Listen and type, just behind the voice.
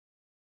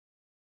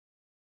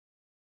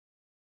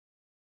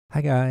Hi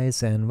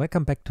guys, and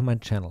welcome back to my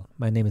channel.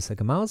 My name is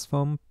Maus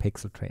from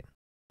pixeltrain.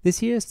 This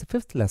here is the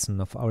fifth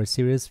lesson of our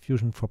series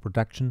Fusion for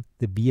Production,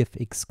 the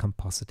VFX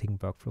Compositing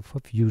workflow for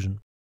Fusion.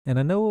 And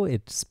I know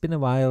it's been a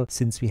while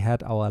since we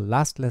had our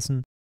last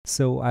lesson,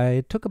 so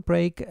I took a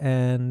break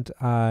and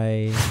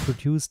I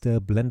produced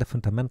the Blender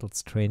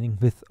Fundamentals training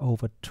with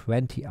over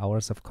 20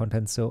 hours of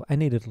content, so I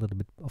needed a little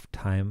bit of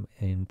time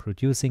in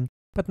producing.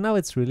 But now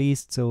it's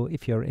released, so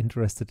if you're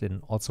interested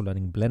in also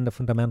learning Blender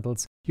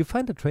fundamentals, you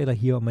find a trailer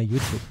here on my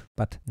YouTube.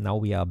 But now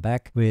we are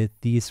back with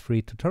these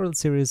free tutorial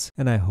series,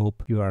 and I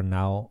hope you are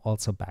now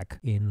also back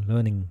in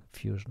learning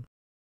Fusion.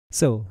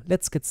 So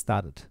let's get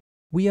started.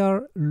 We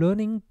are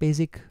learning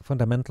basic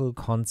fundamental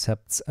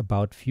concepts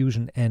about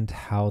Fusion and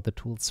how the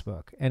tools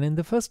work. And in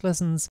the first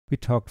lessons, we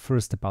talked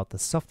first about the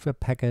software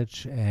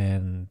package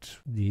and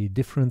the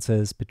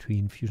differences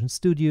between Fusion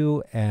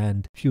Studio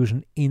and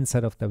Fusion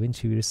inside of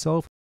DaVinci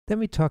Resolve. Then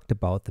we talked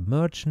about the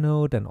merge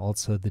node and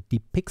also the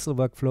deep pixel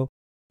workflow.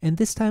 And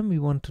this time we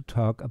want to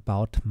talk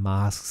about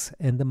masks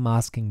and the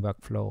masking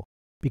workflow,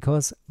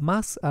 because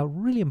masks are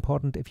really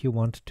important if you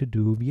want to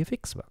do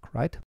VFX work,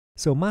 right?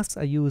 So masks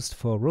are used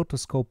for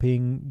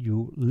rotoscoping.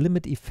 You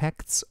limit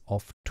effects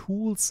of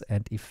tools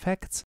and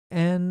effects.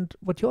 And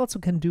what you also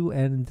can do,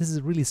 and this is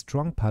a really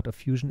strong part of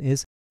Fusion,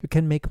 is you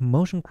can make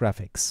motion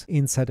graphics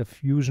inside of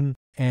Fusion,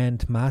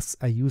 and masks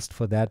are used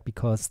for that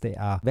because they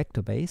are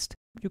vector-based.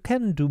 You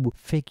can do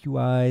fake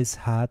UIs,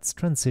 HUDs,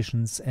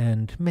 transitions,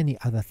 and many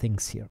other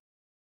things here.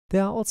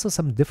 There are also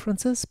some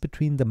differences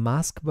between the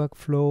mask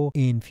workflow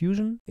in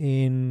Fusion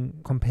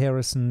in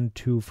comparison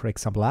to, for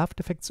example,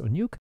 After Effects or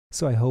Nuke,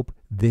 so I hope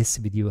this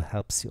video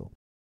helps you.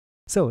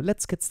 So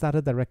let's get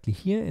started directly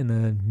here in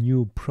a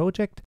new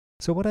project.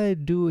 So what I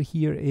do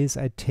here is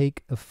I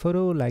take a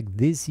photo like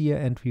this here,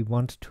 and we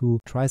want to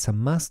try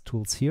some mask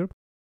tools here.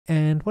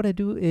 And what I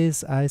do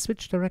is I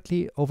switch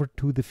directly over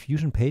to the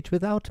Fusion page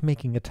without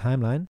making a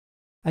timeline.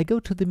 I go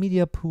to the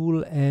media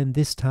pool, and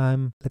this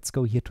time let's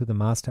go here to the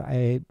master.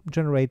 I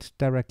generate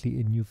directly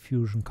a new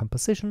Fusion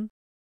composition,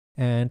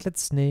 and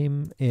let's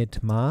name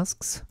it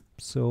masks,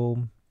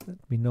 so that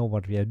we know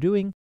what we are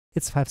doing.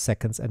 It's 5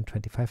 seconds and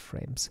 25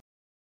 frames.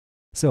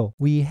 So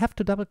we have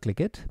to double click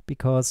it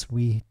because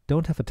we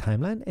don't have a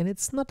timeline, and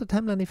it's not a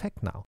timeline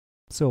effect now.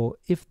 So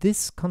if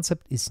this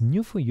concept is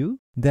new for you,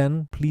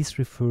 then please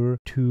refer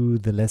to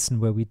the lesson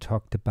where we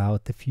talked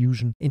about the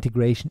Fusion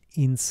integration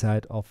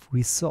inside of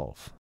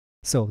Resolve.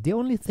 So the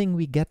only thing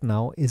we get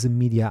now is a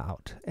media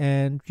out,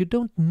 and you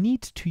don't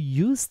need to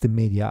use the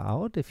media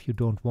out if you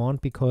don't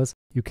want, because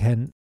you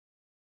can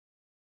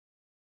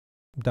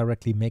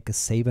directly make a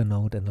saver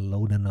node and a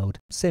loader node,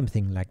 same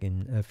thing like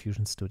in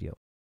Fusion Studio.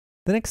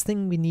 The next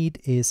thing we need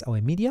is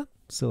our media.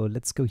 So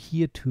let's go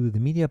here to the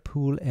media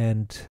pool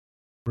and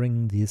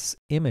bring this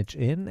image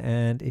in,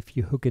 and if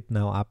you hook it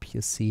now up,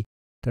 you see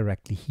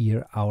directly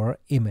here our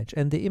image,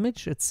 and the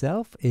image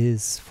itself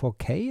is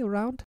 4K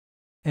around,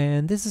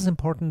 and this is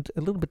important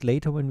a little bit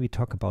later when we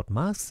talk about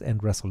masks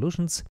and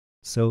resolutions,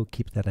 so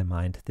keep that in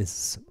mind. This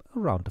is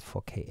around a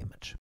 4K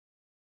image.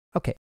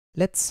 Okay,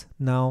 let's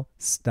now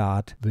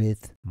start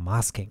with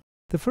masking.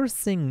 The first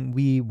thing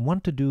we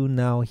want to do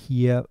now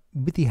here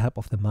with the help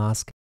of the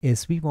mask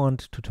is we want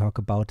to talk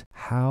about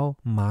how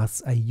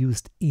masks are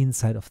used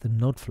inside of the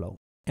node flow.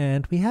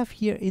 And we have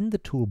here in the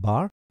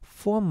toolbar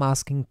 4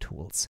 masking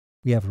tools.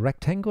 We have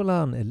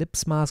rectangular and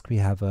ellipse mask, we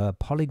have a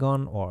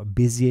polygon or a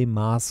Bezier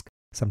mask,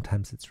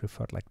 sometimes it's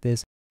referred like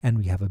this, and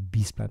we have a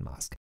B-spline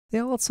mask.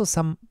 There are also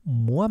some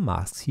more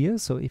masks here,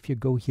 so if you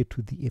go here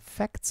to the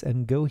effects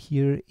and go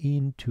here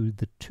into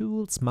the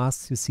tools,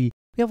 masks, you see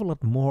we have a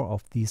lot more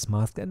of these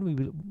masks,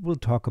 and we'll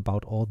talk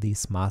about all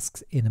these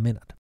masks in a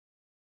minute.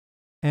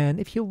 And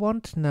if you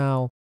want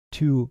now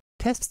to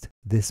test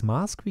this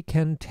mask, we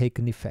can take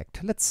an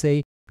effect. Let's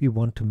say we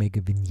want to make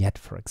a vignette,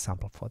 for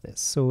example, for this.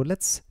 So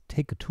let's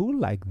take a tool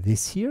like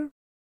this here,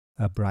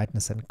 a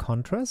brightness and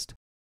contrast,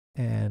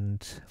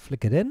 and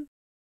flick it in.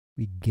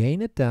 We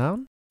gain it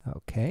down.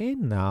 Okay,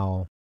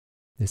 now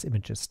this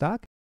image is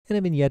dark, and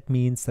a vignette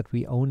means that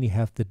we only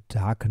have the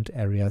darkened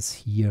areas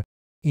here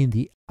in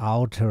the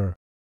outer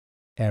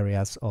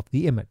areas of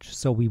the image.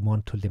 So we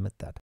want to limit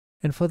that.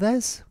 And for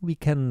this, we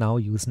can now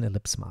use an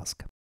ellipse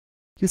mask.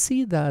 You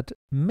see that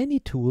many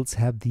tools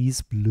have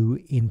these blue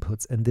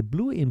inputs, and the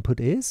blue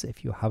input is,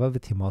 if you hover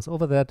with your mouse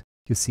over that,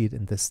 you see it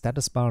in the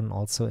status bar and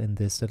also in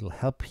this little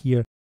help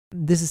here.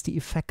 This is the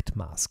effect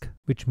mask,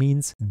 which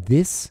means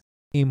this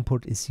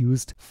input is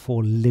used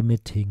for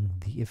limiting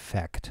the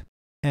effect.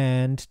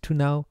 And to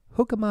now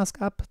hook a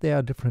mask up, there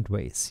are different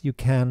ways. You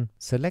can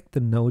select the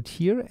node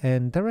here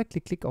and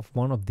directly click off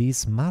one of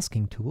these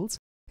masking tools,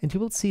 and you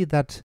will see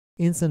that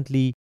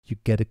instantly you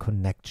get a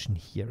connection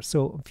here.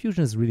 So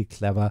Fusion is really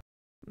clever.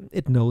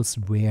 It knows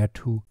where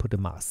to put a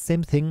mask.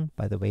 Same thing,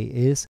 by the way,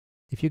 is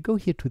if you go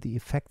here to the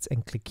effects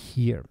and click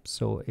here.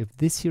 So if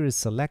this here is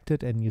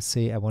selected and you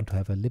say I want to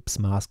have a ellipse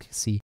mask, you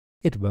see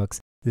it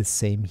works the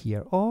same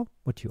here. Or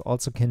what you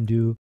also can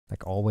do,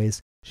 like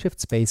always, Shift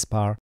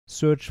spacebar,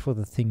 search for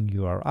the thing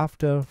you are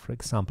after, for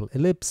example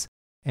ellipse,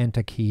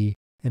 Enter key,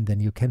 and then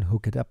you can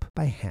hook it up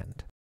by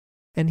hand.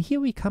 And here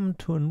we come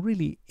to a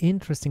really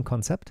interesting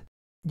concept.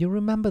 You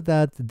remember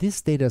that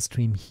this data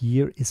stream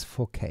here is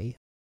 4K.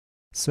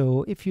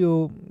 So if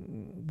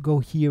you go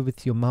here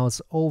with your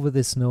mouse over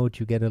this node,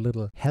 you get a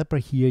little helper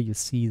here. You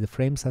see the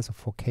frame size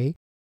of 4K.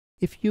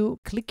 If you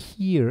click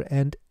here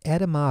and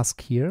add a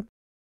mask here,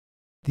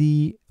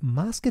 the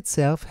mask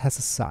itself has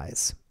a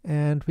size,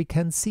 and we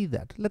can see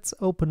that. Let's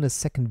open a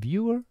second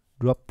viewer,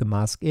 drop the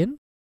mask in,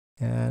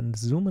 and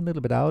zoom a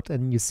little bit out,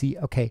 and you see,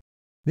 okay,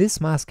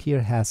 this mask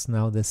here has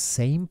now the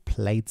same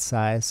plate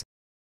size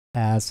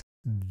as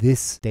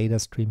this data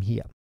stream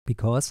here,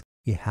 because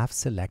we have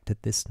selected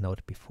this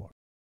node before.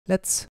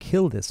 Let's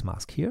kill this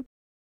mask here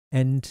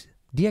and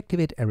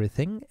deactivate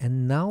everything,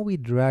 and now we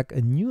drag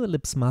a new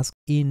ellipse mask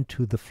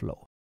into the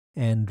flow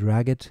and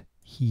drag it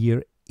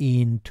here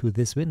into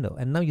this window.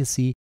 And now you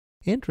see,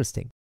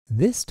 interesting,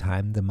 this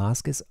time the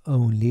mask is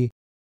only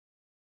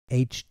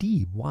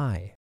HD.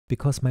 Why?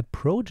 Because my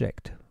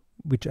project,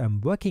 which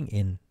I'm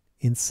working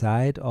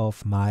inside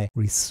of my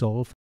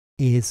Resolve,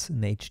 is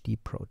an HD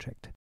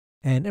project.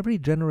 And every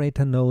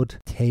generator node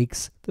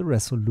takes the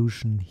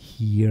resolution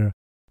here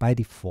by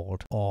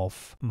default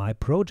of my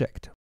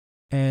project.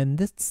 And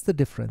that's the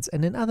difference.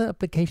 And in other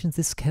applications,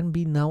 this can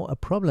be now a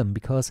problem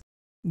because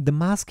the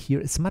mask here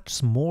is much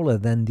smaller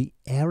than the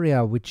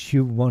area which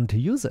you want to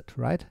use it,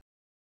 right?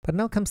 But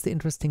now comes the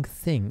interesting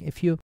thing.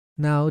 If you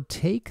now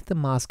take the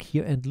mask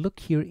here and look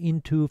here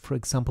into, for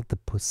example, the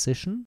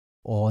position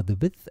or the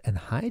width and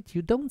height,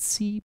 you don't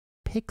see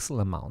pixel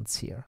amounts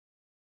here.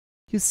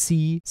 You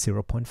see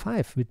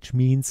 0.5, which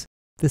means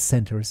the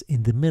center is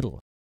in the middle.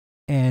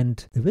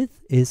 And the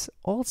width is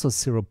also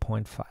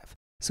 0.5.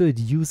 So it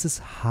uses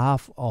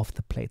half of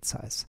the plate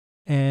size.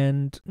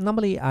 And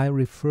normally I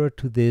refer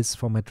to this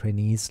for my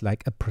trainees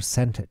like a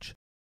percentage.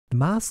 The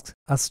masks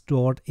are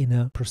stored in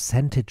a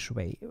percentage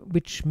way,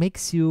 which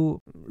makes you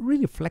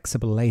really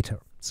flexible later.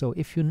 So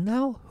if you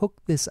now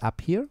hook this up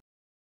here,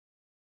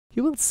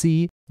 you will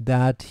see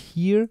that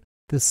here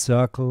the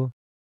circle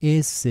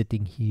is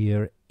sitting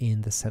here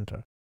in the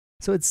center.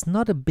 So it's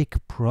not a big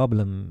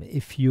problem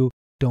if you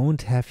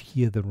don't have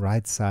here the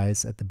right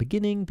size at the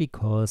beginning,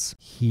 because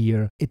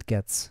here it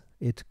gets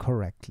it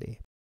correctly.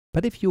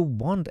 But if you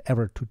want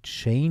ever to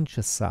change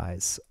the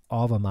size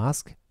of a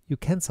mask, you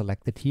can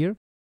select it here,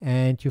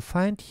 and you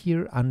find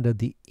here under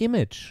the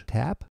Image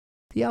tab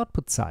the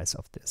output size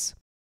of this.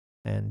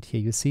 And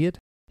here you see it.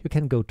 You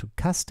can go to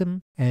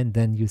Custom, and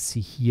then you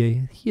see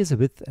here's a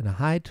width and a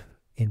height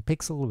in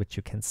pixel, which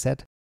you can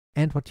set.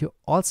 And what you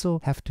also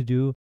have to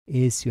do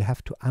is you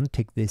have to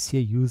untick this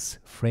here, use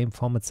frame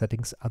format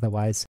settings,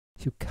 otherwise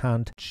you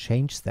can't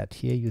change that.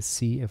 Here you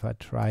see if I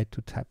try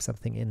to type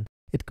something in,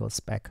 it goes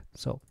back.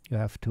 So you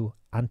have to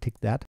untick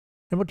that.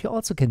 And what you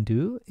also can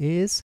do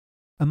is,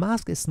 a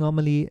mask is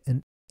normally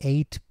an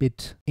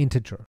 8-bit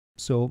integer.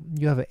 So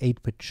you have an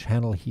 8-bit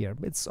channel here.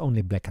 It's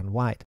only black and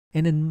white.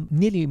 And in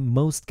nearly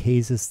most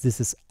cases, this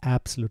is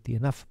absolutely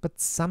enough. But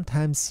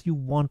sometimes you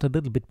want a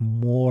little bit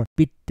more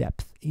bit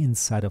depth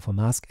inside of a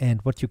mask. And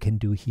what you can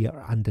do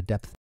here under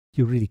depth,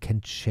 you really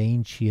can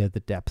change here the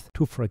depth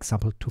to, for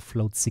example, to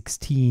float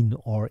 16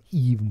 or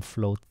even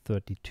float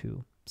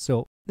 32.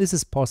 So this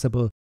is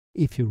possible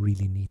if you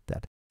really need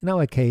that. In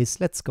our case,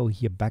 let's go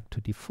here back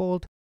to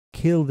default,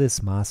 kill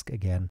this mask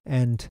again,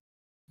 and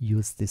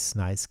use this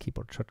nice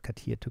keyboard shortcut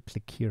here to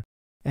click here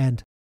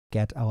and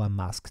get our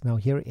mask now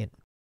here in.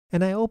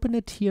 And I open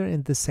it here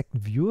in the second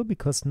viewer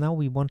because now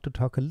we want to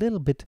talk a little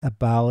bit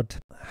about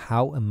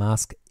how a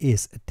mask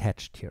is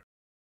attached here.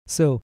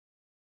 So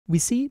we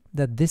see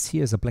that this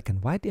here is a black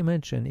and white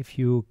image, and if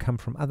you come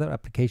from other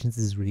applications,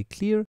 this is really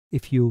clear.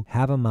 If you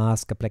have a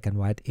mask, a black and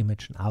white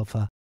image in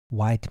alpha,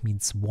 white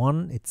means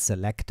 1, it's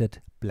selected,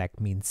 black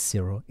means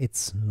 0,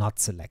 it's not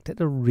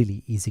selected. A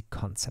really easy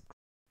concept.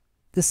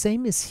 The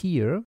same is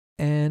here,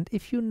 and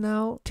if you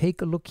now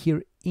take a look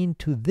here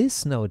into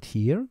this node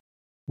here,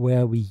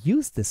 where we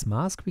use this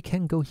mask, we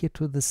can go here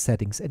to the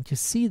settings, and you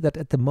see that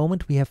at the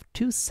moment we have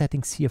 2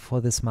 settings here for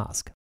this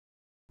mask.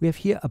 We have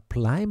here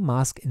Apply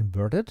Mask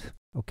Inverted.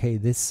 Okay,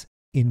 this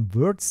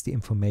inverts the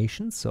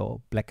information,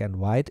 so black and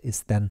white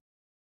is then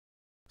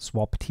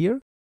swapped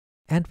here.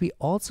 And we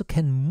also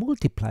can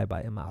multiply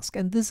by a mask,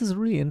 and this is a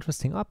really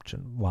interesting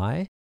option.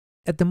 Why?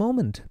 At the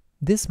moment,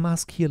 this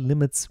mask here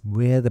limits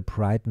where the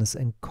brightness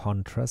and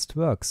contrast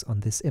works on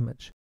this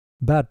image.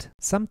 But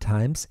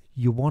sometimes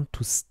you want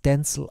to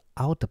stencil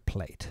out a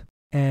plate.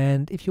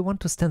 And if you want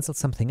to stencil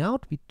something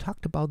out, we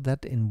talked about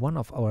that in one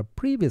of our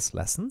previous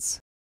lessons.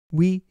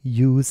 We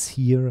use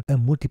here a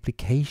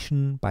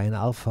multiplication by an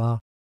alpha,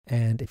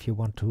 and if you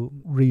want to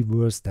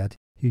reverse that,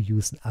 you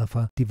use an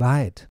alpha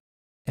divide.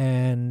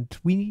 And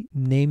we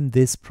name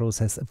this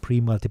process a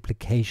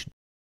pre-multiplication.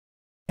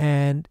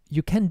 And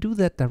you can do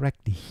that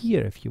directly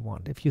here if you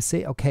want. If you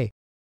say, okay,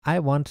 I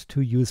want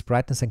to use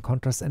brightness and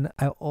contrast, and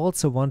I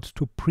also want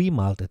to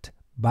pre-mult it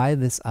by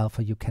this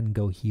alpha, you can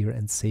go here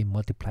and say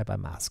multiply by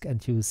mask,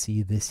 and you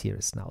see this here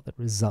is now the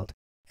result.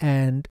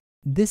 And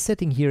this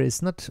setting here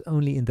is not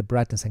only in the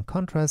brightness and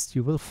contrast,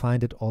 you will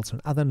find it also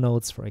in other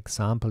nodes. For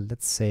example,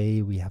 let's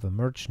say we have a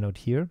merge node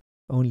here,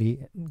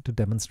 only to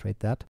demonstrate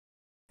that.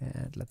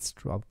 And let's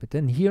drop it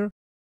in here.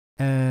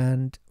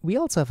 And we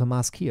also have a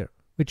mask here,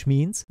 which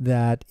means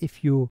that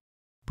if you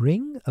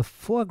bring a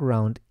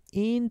foreground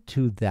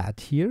into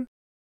that here,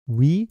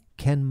 we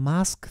can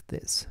mask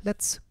this.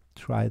 Let's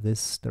try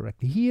this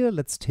directly here.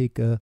 Let's take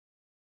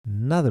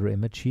another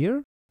image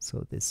here.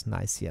 So this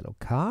nice yellow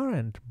car,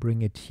 and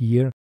bring it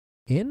here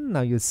in.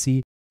 Now you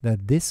see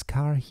that this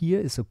car here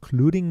is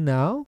occluding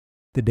now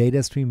the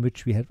data stream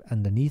which we have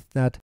underneath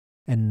that.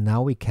 And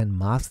now we can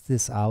mask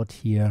this out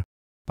here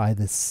by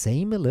the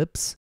same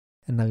ellipse.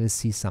 And now you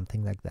see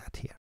something like that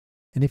here.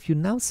 And if you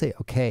now say,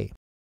 okay,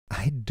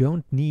 I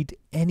don't need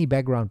any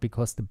background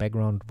because the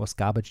background was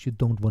garbage, you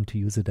don't want to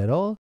use it at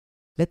all.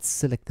 Let's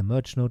select the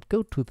merge node,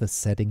 go to the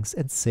settings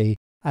and say,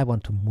 I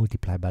want to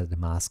multiply by the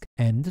mask.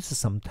 And this is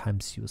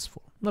sometimes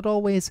useful. Not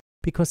always,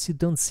 because you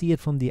don't see it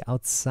from the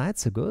outside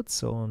so good.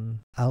 So an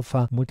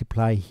alpha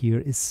multiply here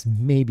is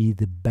maybe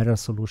the better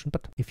solution,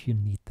 but if you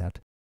need that,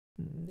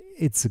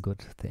 it's a good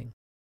thing.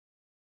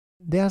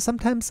 There are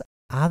sometimes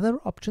other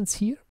options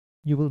here.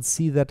 You will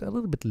see that a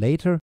little bit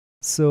later.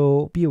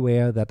 So be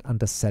aware that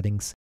under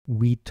settings,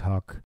 we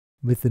talk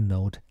with the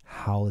node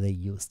how they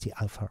use the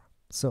alpha.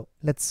 So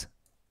let's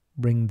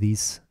bring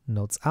these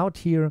nodes out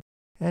here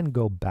and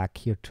go back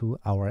here to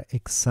our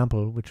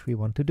example, which we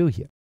want to do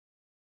here.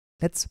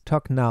 Let's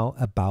talk now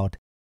about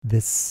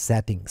the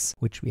settings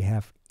which we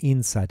have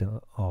inside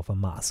of a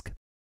mask.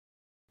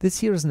 This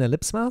here is an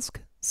ellipse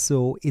mask,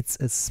 so it's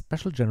a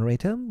special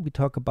generator. We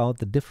talk about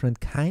the different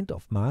kind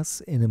of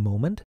masks in a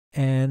moment.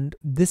 And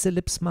this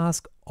ellipse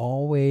mask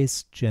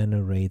always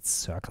generates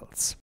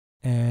circles.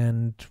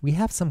 And we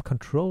have some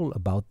control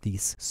about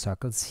these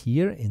circles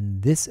here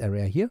in this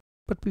area here.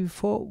 But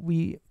before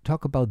we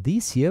talk about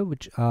these here,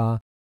 which are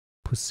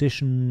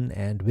position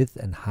and width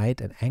and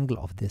height and angle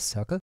of this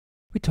circle,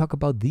 we talk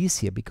about these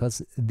here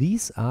because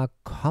these are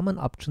common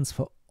options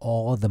for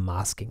all the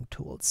masking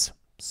tools.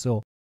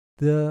 So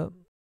the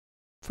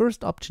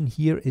first option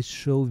here is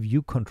show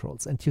view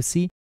controls. And you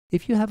see,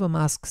 if you have a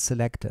mask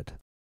selected,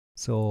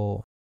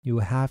 so you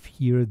have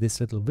here this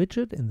little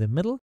widget in the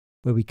middle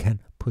where we can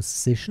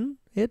position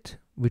it,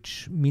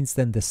 which means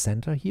then the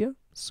center here.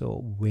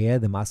 So where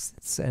the mask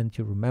sits, and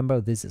you remember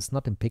this is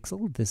not in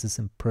pixel, this is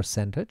in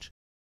percentage.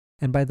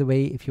 And by the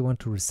way, if you want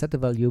to reset the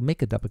value,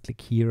 make a double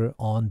click here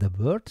on the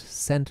word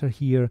center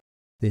here.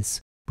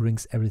 This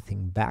brings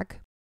everything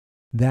back.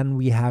 Then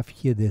we have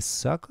here this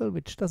circle,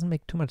 which doesn't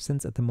make too much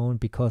sense at the moment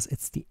because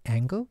it's the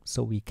angle.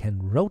 So we can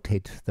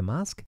rotate the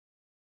mask.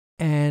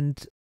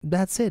 And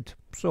that's it.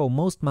 So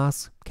most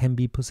masks can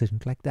be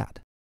positioned like that.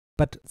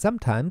 But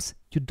sometimes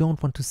you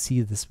don't want to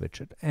see this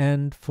widget.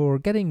 And for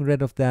getting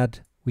rid of that,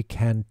 we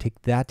can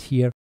tick that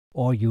here,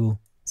 or you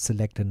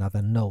select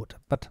another node.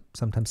 But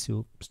sometimes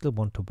you still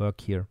want to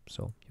work here,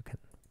 so you can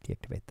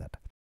deactivate that.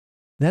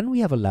 Then we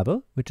have a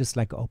level, which is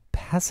like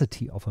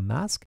opacity of a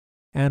mask.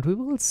 And we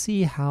will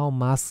see how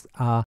masks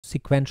are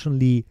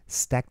sequentially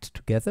stacked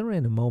together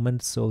in a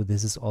moment. So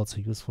this is also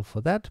useful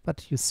for that.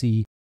 But you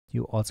see,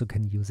 you also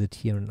can use it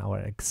here in our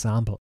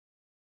example.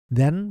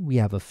 Then we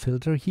have a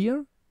filter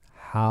here,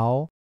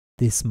 how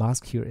this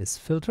mask here is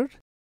filtered.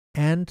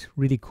 And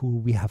really cool,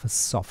 we have a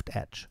soft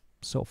edge.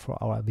 So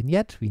for our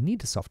vignette, we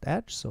need a soft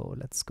edge. So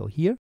let's go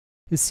here.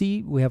 You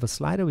see, we have a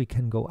slider. We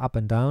can go up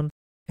and down.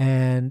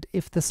 And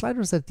if the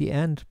slider is at the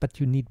end, but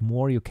you need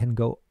more, you can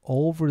go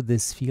over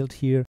this field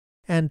here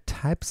and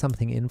type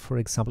something in, for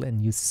example,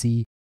 and you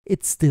see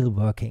it's still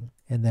working.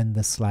 And then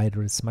the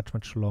slider is much,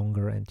 much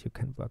longer and you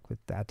can work with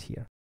that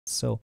here.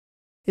 So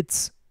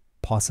it's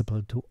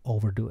possible to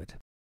overdo it.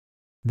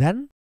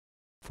 Then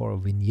for a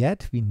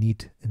vignette, we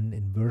need an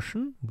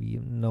inversion. We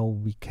know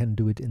we can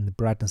do it in the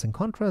brightness and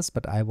contrast,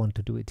 but I want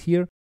to do it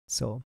here.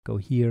 So go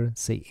here,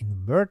 say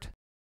invert,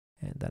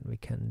 and then we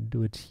can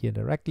do it here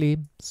directly.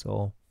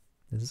 So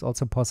this is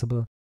also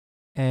possible.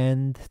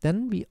 And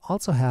then we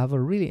also have a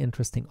really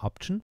interesting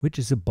option, which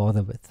is a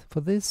border width.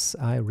 For this,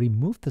 I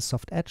remove the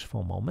soft edge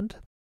for a moment,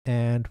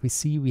 and we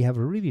see we have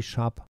a really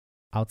sharp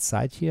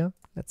outside here.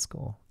 Let's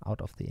go out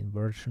of the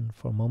inversion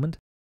for a moment.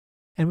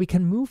 And we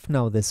can move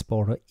now this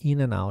border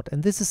in and out.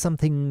 And this is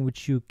something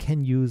which you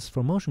can use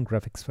for motion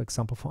graphics, for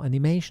example, for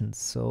animations.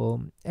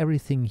 So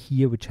everything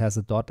here which has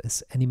a dot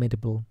is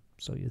animatable.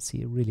 So you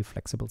see a really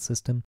flexible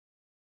system.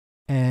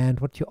 And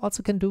what you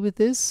also can do with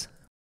this,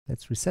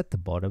 let's reset the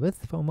border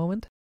width for a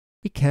moment.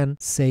 We can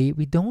say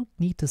we don't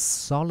need a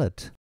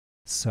solid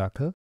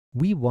circle.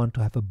 We want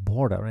to have a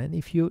border. And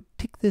if you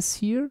tick this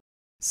here,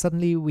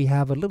 suddenly we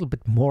have a little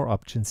bit more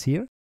options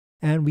here.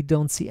 And we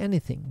don't see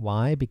anything.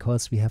 Why?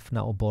 Because we have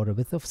now a border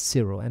width of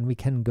 0. And we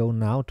can go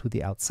now to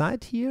the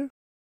outside here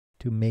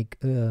to make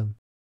a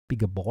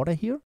bigger border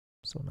here.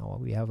 So now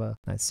we have a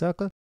nice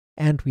circle.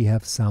 And we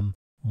have some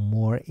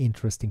more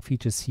interesting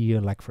features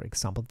here, like for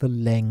example, the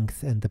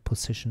length and the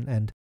position.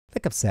 And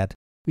like I've said,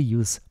 we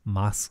use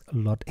masks a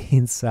lot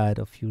inside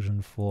of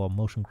Fusion for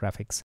motion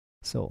graphics.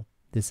 So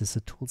this is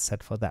a tool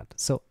set for that.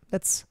 So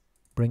let's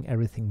bring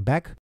everything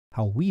back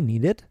how we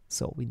need it.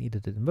 So we need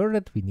it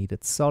inverted, we need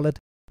it solid,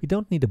 we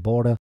don't need a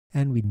border,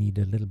 and we need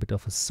a little bit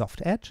of a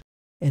soft edge.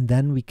 And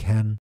then we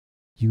can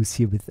use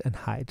here width and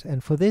height.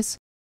 And for this,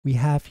 we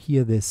have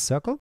here this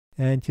circle.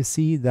 And you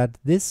see that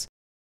this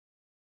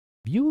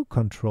view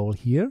control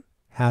here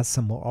has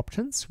some more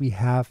options. We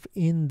have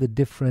in the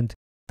different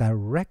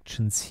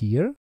directions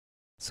here,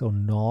 so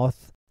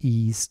north,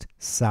 east,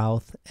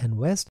 south, and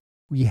west,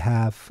 we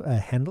have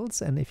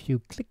handles. And if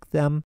you click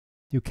them,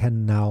 you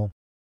can now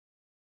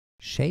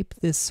shape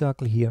this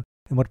circle here.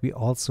 And what we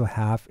also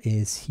have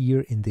is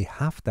here in the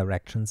half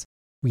directions,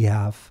 we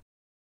have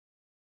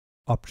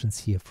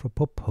options here for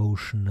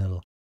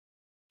proportional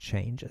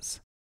changes.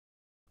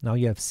 Now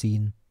you have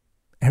seen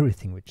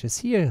everything which is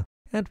here,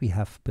 and we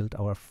have built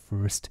our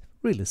first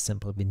really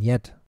simple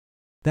vignette.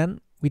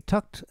 Then we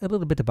talked a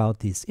little bit about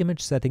these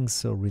image settings,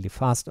 so really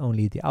fast,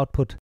 only the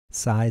output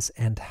size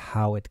and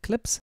how it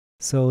clips.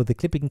 So the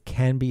clipping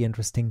can be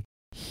interesting.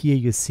 Here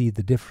you see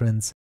the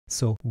difference,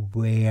 so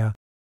where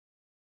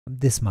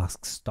this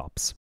mask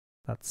stops.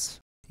 That's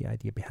the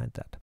idea behind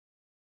that.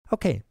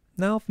 Okay,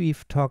 now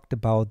we've talked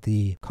about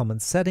the common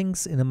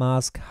settings in a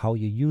mask, how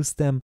you use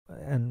them,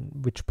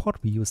 and which port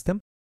we use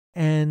them.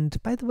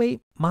 And by the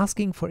way,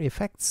 masking for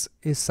effects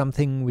is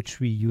something which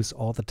we use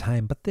all the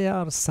time, but there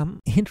are some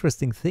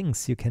interesting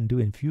things you can do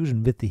in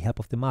Fusion with the help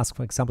of the mask.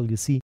 For example, you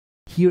see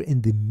here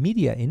in the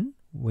media in,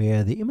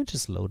 where the image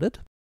is loaded,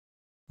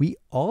 we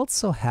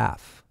also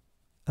have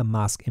a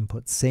mask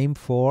input. Same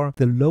for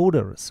the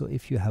loader. So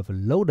if you have a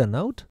loader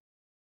node,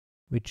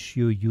 which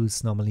you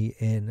use normally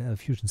in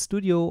Fusion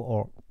Studio,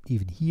 or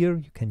even here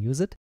you can use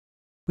it,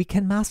 we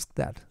can mask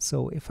that.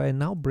 So if I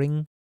now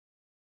bring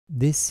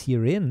this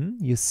here in,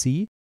 you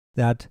see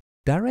that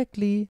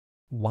directly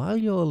while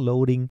you're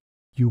loading,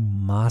 you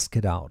mask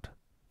it out.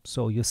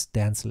 So you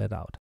stencil it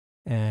out.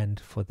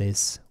 And for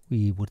this,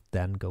 we would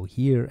then go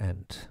here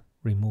and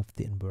remove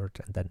the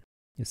invert, and then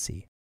you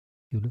see,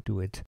 you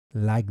do it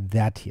like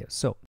that here.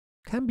 So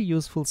can be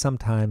useful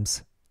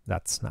sometimes.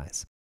 That's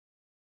nice.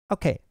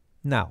 Okay,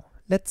 now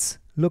let's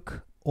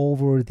look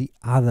over the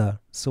other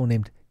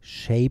so-named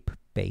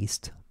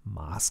shape-based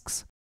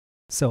masks.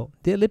 So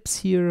the ellipse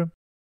here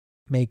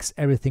makes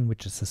everything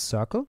which is a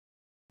circle.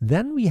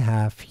 Then we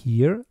have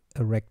here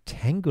a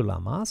rectangular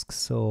mask.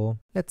 So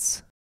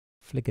let's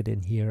flick it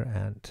in here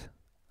and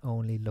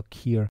only look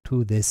here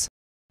to this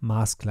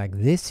mask like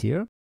this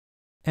here.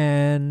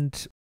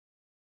 And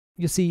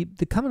you see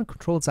the command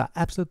controls are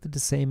absolutely the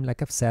same,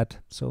 like I've said.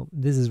 So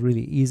this is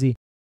really easy.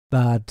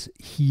 But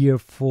here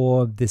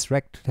for this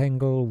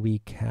rectangle, we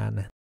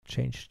can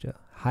change the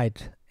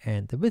height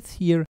and the width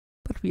here.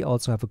 But we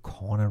also have a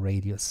corner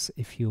radius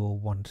if you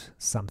want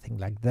something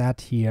like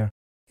that here.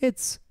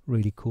 It's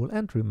really cool.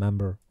 And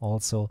remember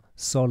also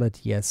solid,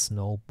 yes,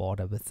 no,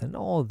 border width, and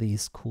all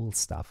these cool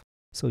stuff.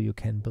 So you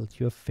can build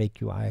your fake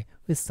UI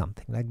with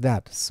something like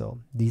that. So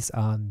these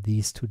are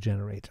these two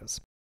generators.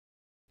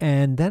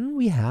 And then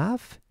we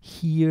have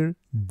here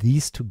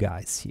these two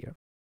guys here.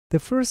 The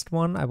first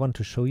one I want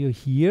to show you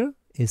here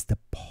is the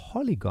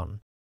polygon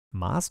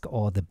mask,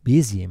 or the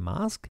Bezier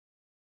mask.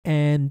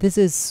 And this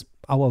is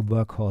our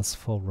workhorse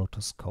for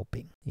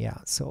rotoscoping. Yeah,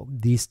 so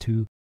these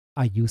two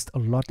are used a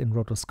lot in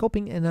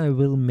rotoscoping, and I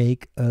will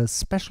make a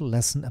special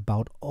lesson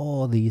about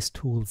all these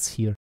tools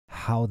here,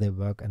 how they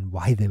work and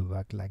why they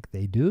work like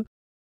they do.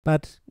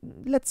 But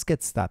let's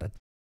get started.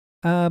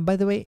 By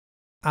the way,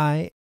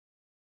 I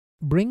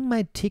bring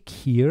my tick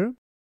here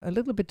a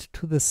little bit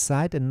to the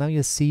side, and now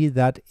you see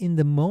that in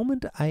the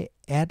moment I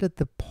added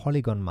the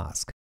polygon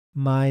mask,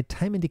 my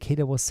time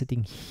indicator was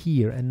sitting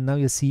here, and now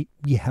you see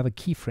we have a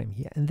keyframe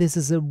here. And this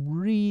is a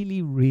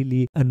really,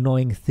 really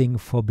annoying thing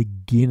for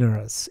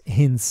beginners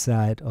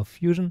inside of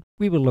Fusion.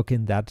 We will look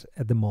in that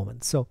at the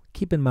moment. So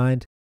keep in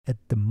mind, at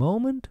the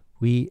moment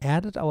we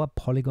added our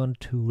polygon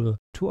tool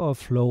to our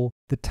flow,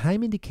 the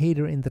time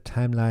indicator in the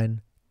timeline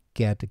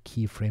get a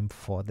keyframe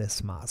for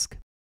this mask.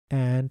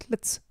 And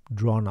let's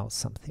draw now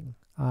something.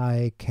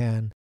 I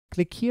can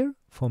click here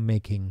for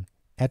making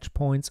edge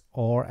points,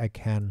 or I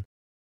can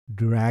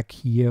drag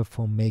here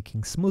for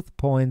making smooth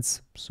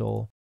points.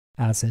 So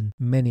as in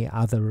many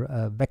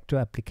other vector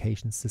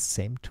applications, the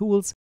same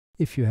tools.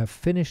 If you have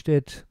finished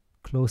it,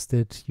 closed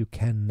it, you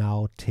can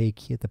now take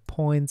here the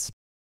points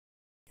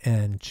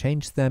and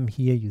change them.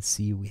 Here you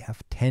see we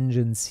have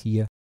tangents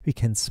here. We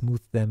can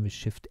smooth them with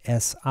Shift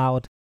S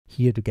out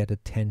here to get a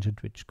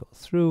tangent which goes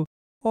through,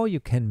 or you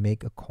can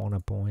make a corner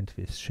point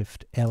with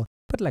Shift L.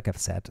 But like I've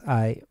said,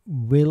 I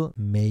will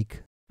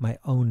make my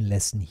own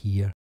lesson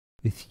here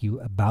with you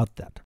about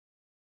that.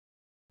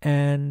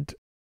 And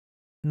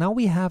now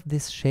we have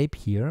this shape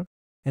here,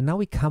 and now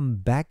we come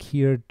back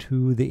here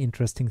to the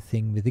interesting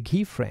thing with the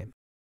keyframe.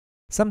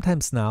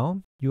 Sometimes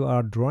now you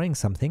are drawing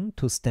something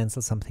to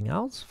stencil something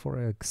else.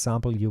 For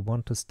example, you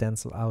want to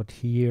stencil out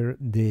here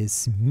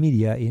this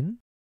media in,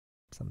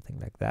 something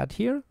like that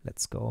here.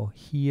 Let's go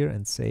here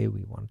and say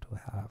we want to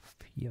have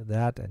here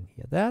that and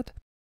here that.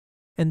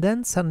 And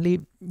then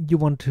suddenly you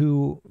want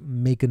to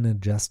make an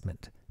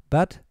adjustment.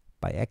 But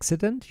by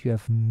accident, you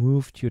have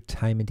moved your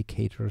time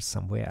indicator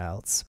somewhere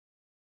else.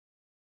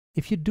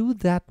 If you do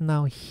that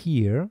now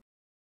here,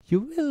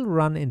 you will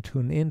run into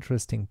an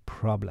interesting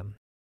problem.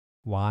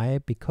 Why?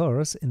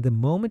 Because in the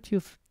moment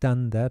you've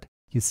done that,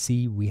 you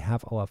see we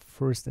have our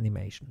first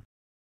animation.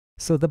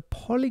 So the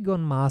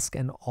polygon mask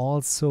and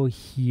also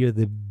here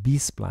the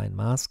B-spline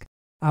mask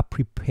are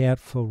prepared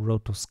for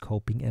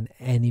rotoscoping and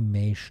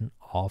animation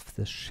of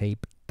the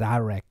shape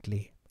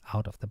directly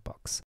out of the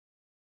box.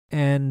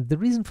 And the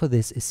reason for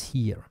this is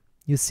here.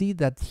 You see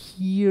that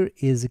here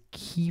is a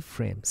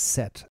keyframe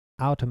set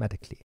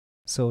automatically.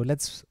 So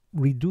let's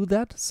redo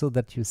that so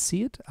that you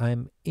see it.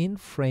 I'm in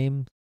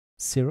frame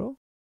 0.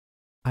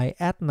 I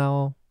add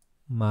now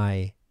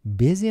my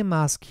Bezier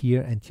mask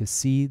here, and you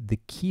see the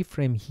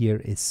keyframe here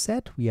is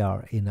set. We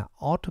are in an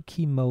auto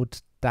key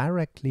mode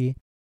directly.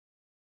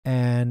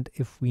 And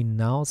if we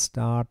now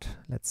start,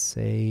 let's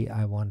say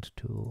I want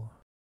to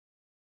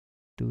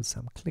do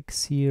some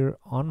clicks here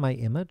on my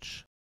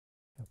image.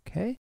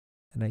 Okay,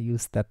 and I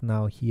use that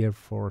now here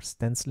for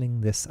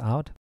stenciling this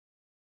out.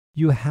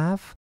 You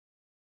have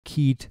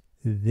keyed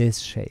this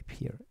shape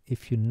here.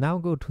 If you now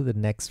go to the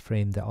next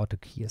frame, the auto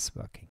key is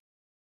working.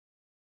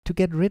 To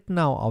get rid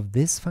now of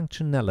this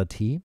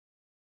functionality,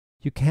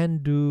 you can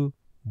do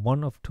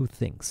one of two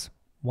things.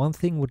 One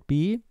thing would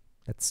be,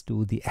 let's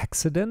do the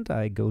accident.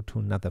 I go to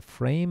another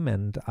frame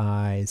and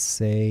I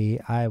say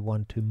I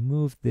want to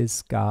move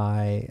this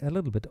guy a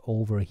little bit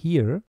over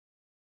here.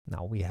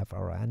 Now we have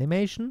our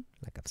animation,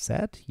 like I've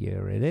said,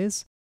 here it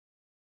is.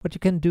 What you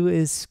can do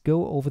is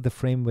go over the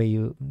frame where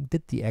you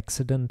did the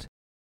accident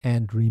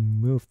and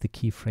remove the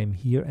keyframe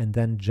here and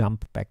then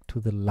jump back to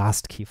the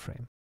last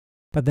keyframe.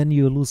 But then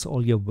you lose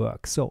all your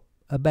work. So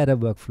a better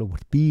workflow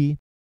would be,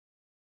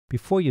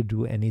 before you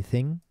do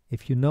anything,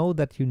 if you know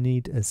that you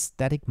need a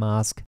static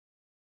mask,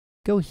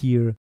 go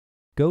here,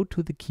 go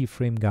to the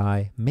keyframe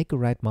guy, make a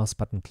right mouse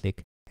button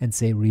click and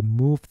say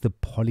remove the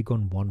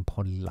polygon 1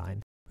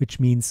 polyline, which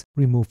means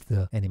remove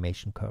the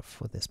animation curve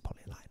for this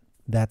polyline.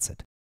 That's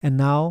it. And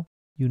now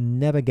you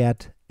never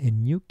get a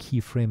new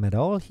keyframe at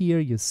all here.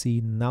 You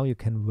see now you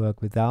can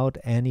work without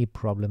any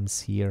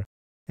problems here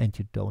and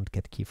you don't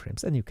get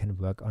keyframes and you can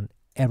work on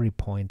every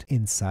point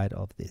inside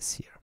of this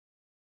here.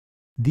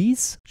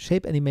 These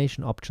shape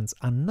animation options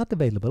are not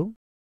available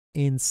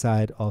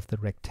inside of the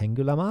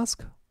rectangular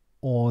mask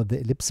or the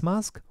ellipse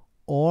mask,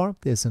 or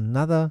there's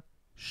another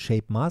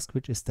shape mask,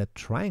 which is the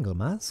triangle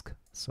mask.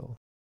 So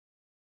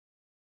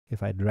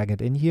if I drag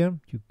it in here,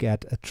 you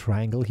get a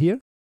triangle here,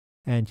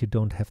 and you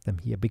don't have them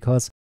here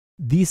because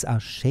these are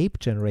shape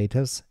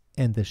generators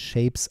and the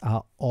shapes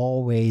are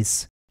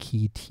always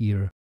keyed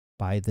here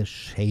by the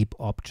shape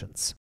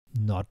options,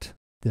 not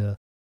the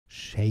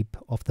shape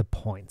of the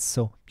points.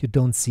 So you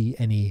don't see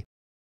any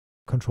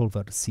control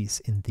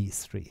vertices in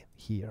these three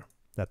here.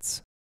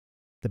 That's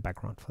the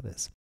background for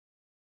this.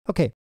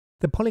 Okay,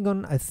 the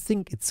polygon, I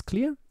think it's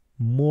clear.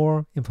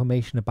 More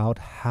information about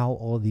how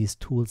all these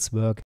tools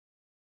work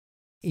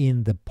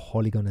in the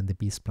polygon and the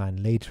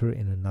B-spline later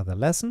in another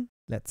lesson.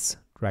 Let's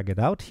drag it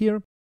out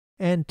here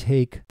and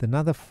take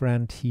another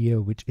friend here,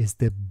 which is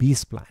the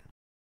B-spline.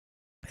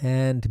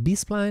 And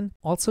B-spline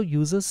also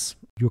uses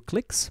your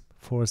clicks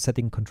for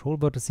setting control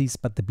vertices,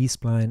 but the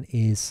B-spline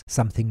is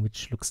something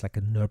which looks like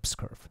a NURBS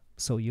curve.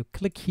 So you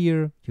click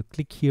here,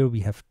 we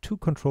have two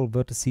control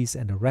vertices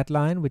and a red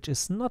line, which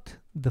is not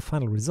the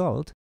final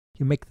result.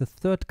 You make the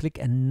third click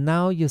and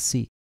now you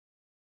see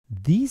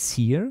these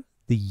here,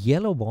 the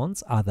yellow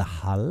ones are the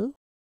hull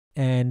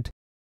and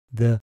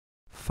the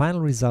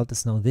final result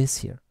is now this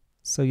here.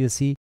 So you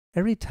see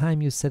every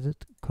time you set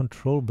it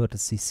control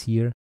vertices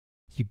here,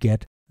 you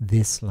get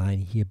this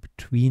line here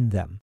between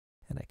them.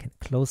 And I can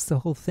close the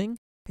whole thing.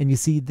 And you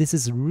see, this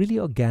is really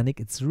organic.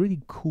 It's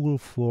really cool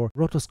for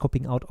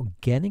rotoscoping out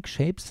organic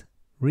shapes.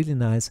 Really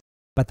nice.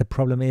 But the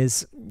problem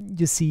is,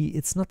 you see,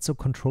 it's not so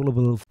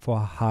controllable for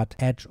hard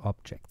edge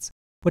objects.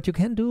 What you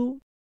can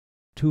do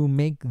to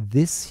make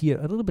this here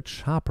a little bit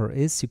sharper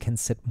is you can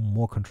set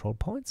more control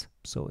points.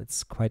 So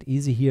it's quite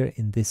easy here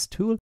in this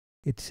tool.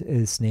 It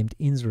is named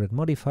Insert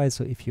Modify.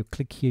 So if you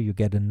click here, you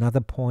get another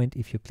point.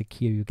 If you click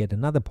here, you get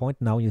another point.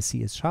 Now you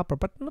see it's sharper,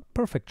 but not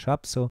perfect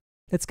sharp. So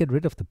let's get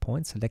rid of the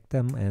points, select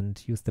them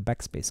and use the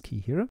backspace key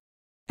here.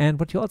 And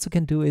what you also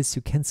can do is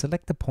you can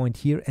select the point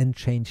here and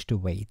change the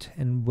weight.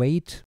 And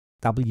weight,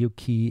 W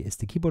key is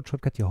the keyboard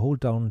shortcut. You hold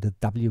down the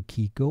W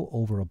key, go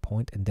over a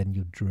point, and then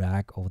you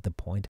drag over the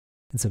point.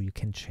 And so you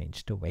can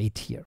change the weight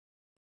here.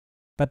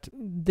 But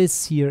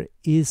this here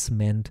is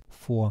meant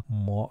for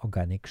more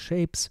organic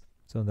shapes.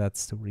 So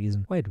that's the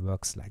reason why it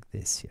works like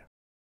this here.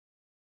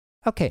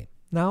 Okay,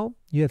 now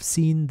you have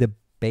seen the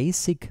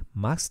basic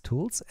mask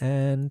tools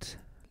and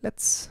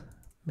let's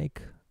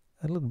make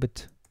a little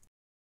bit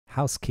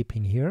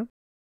housekeeping here.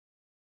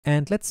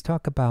 And let's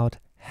talk about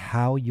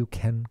how you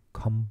can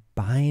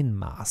combine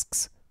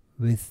masks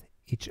with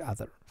each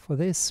other. For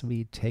this,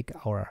 we take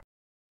our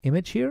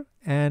image here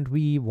and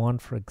we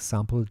want, for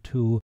example,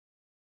 to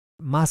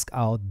mask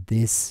out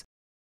this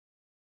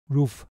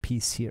roof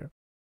piece here.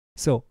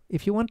 So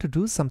if you want to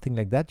do something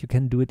like that, you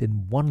can do it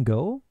in one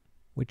go,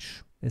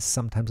 which is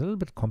sometimes a little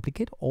bit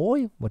complicated,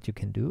 or what you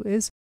can do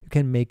is you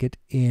can make it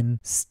in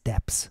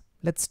steps.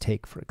 Let's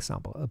take, for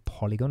example, a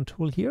polygon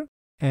tool here,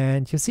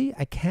 and you see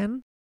I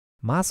can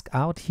mask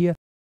out here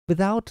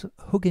without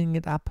hooking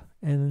it up,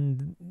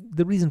 and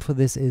the reason for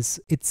this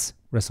is it's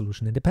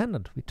resolution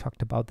independent. We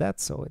talked about that,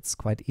 so it's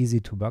quite easy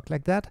to work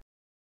like that.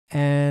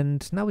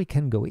 And now we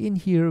can go in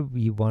here.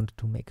 We want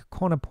to make a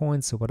corner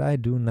point. So what I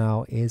do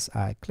now is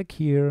I click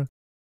here,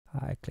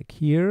 I click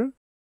here,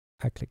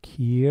 I click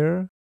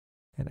here,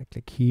 and I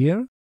click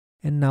here.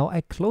 And now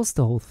I close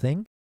the whole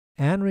thing.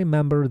 And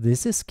remember,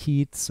 this is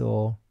keyed.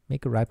 So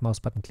make a right mouse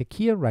button, click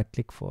here, right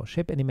click for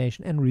shape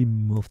animation, and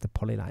remove the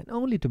polyline,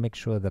 only to make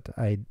sure that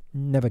I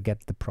never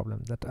get the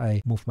problem that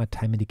I move my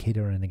time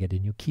indicator and I get a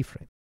new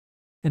keyframe.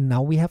 And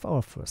now we have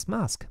our first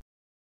mask.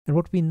 And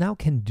what we now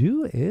can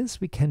do is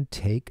we can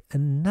take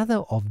another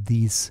of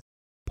these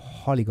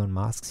polygon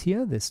masks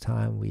here. This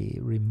time we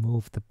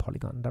remove the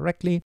polygon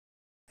directly,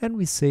 and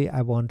we say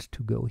I want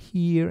to go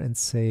here and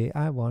say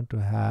I want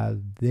to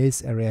have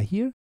this area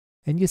here.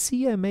 And you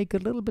see I make a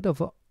little bit of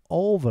an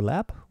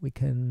overlap. We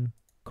can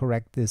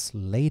correct this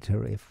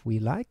later if we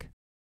like.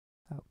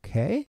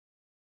 Okay.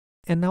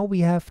 And now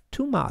we have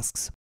two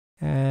masks.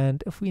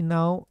 And if we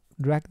now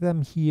drag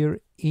them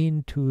here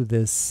into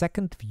the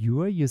second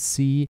viewer, you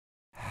see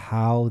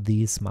how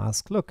these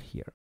masks look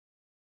here.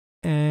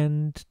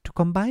 And to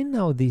combine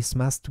now these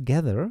masks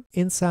together,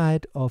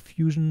 inside of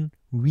Fusion,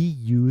 we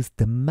use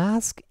the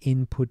mask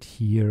input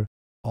here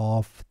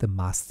of the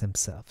masks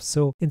themselves.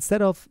 So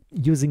instead of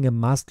using a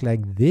mask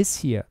like this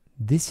here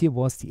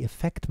was the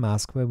effect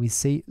mask where we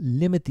say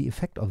limit the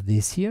effect of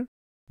this here.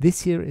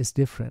 This here is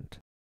different.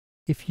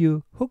 If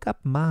you hook up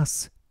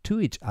masks to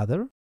each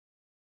other,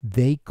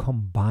 they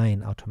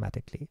combine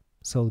automatically.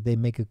 So they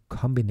make a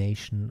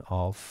combination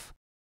of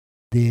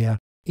their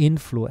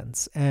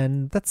influence,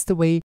 and that's the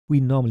way we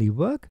normally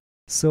work.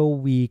 So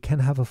we can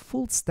have a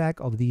full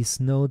stack of these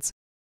nodes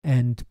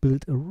and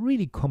build a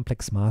really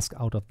complex mask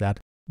out of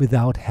that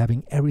without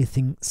having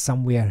everything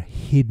somewhere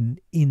hidden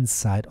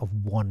inside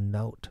of one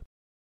node.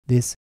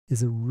 This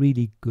is a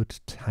really good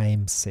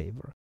time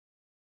saver.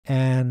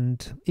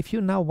 And if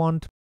you now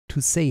want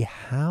to say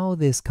how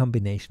this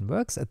combination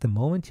works, at the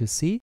moment you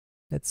see,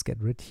 let's get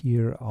rid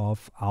here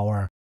of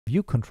our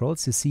view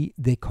controls. You see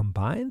they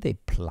combine, they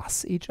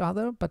plus each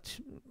other, but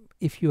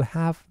if you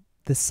have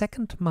the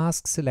second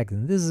mask selected,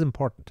 and this is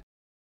important,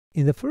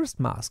 in the first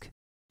mask,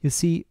 you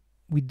see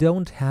we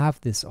don't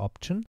have this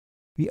option.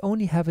 We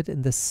only have it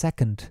in the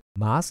second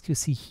mask. You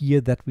see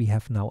here that we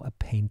have now a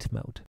paint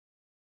mode.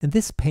 And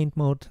this paint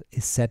mode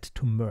is set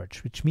to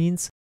merge, which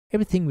means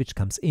everything which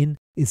comes in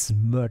is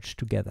merged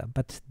together.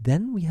 But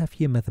then we have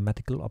here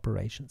mathematical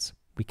operations.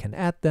 We can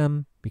add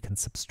them, we can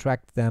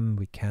subtract them,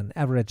 we can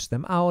average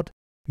them out,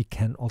 we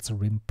can also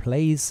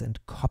replace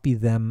and copy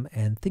them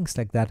and things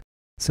like that.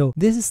 So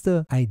this is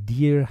the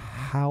idea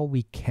how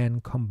we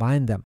can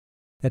combine them.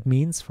 That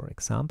means, for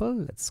example,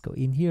 let's go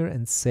in here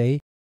and say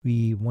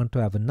we want to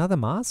have another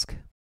mask,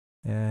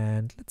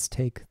 and let's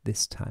take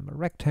this time a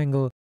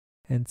rectangle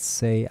and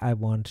say I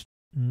want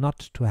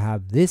not to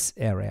have this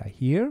area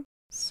here.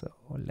 So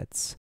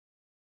let's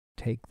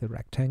take the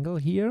rectangle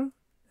here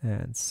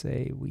and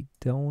say we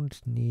don't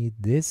need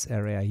this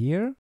area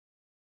here.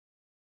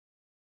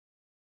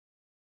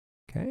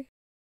 Okay,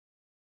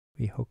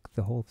 we hook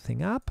the whole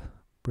thing up,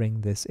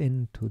 bring this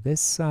into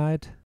this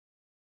side,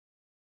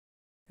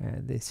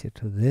 and this here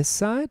to this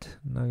side.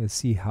 Now you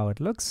see how it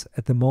looks.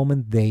 At the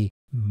moment they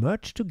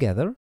merge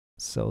together,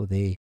 so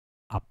they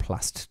are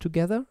plussed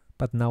together,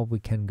 but now we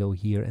can go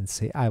here and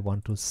say I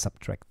want to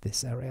subtract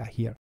this area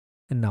here.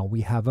 And now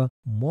we have a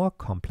more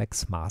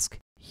complex mask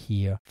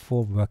here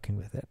for working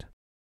with it.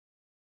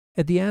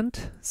 At the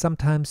end,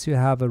 sometimes you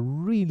have a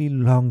really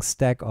long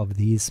stack of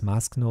these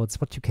mask nodes.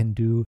 What you can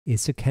do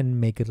is you can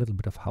make a little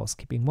bit of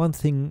housekeeping. One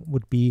thing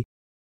would be,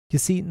 you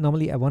see,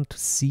 normally I want to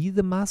see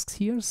the masks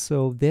here.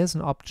 So there's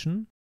an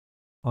option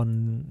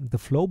on the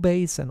flow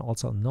base and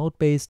also on node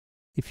base.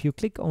 If you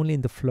click only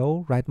in the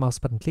flow, right mouse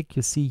button click,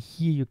 you see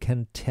here you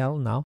can tell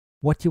now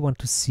what you want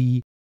to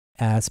see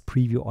as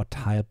preview or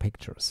tile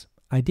pictures.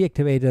 I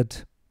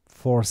deactivated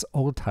force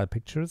all tile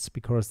pictures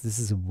because this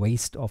is a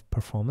waste of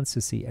performance.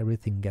 You see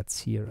everything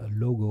gets here a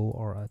logo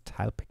or a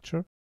tile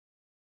picture.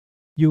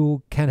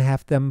 You can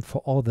have them for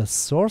all the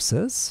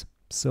sources.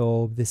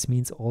 So this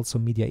means also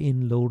media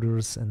in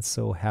loaders and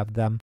so have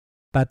them.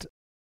 But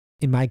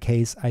in my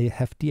case, I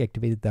have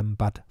deactivated them,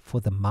 but for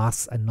the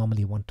masks, I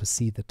normally want to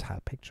see the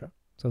tile picture.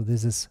 So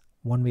this is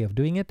one way of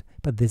doing it,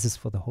 but this is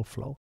for the whole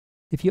flow.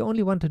 If you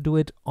only want to do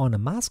it on a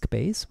mask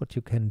base, what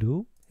you can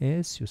do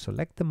is you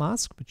select the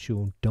mask, which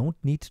you don't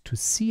need to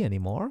see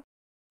anymore.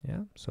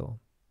 Yeah, so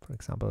for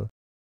example,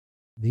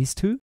 these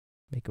two,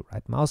 make a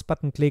right mouse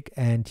button click,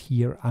 and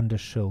here under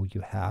show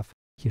you have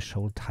here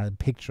show tile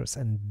pictures,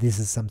 and this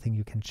is something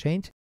you can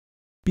change.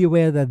 Be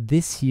aware that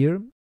this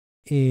here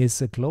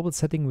is a global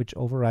setting which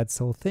overrides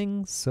the whole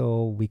thing,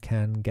 so we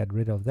can get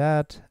rid of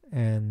that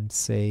and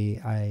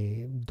say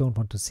I don't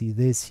want to see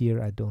this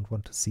here, I don't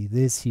want to see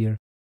this here.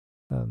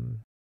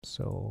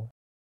 So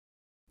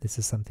this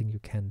is something you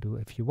can do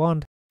if you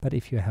want, but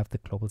if you have the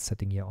global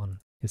setting here on,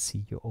 you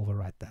see you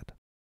override that.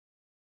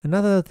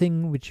 Another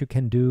thing which you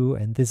can do,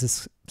 and this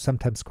is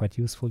sometimes quite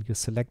useful, you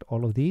select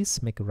all of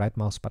these, make a right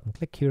mouse button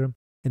click here,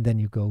 and then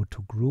you go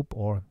to group,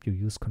 or you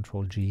use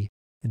Ctrl G,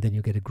 and then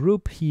you get a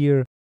group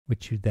here,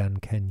 which you then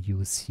can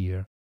use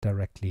here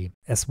directly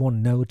as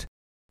one node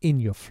in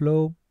your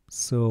flow.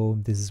 So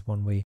this is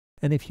one way.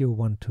 And if you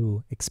want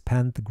to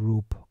expand the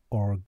group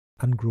or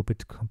ungroup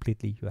it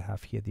completely, you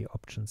have here the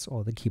options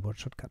or the keyboard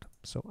shortcut.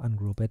 So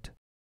ungroup it,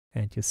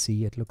 and you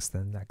see it looks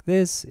then like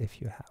this.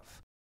 If you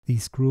have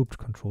these grouped,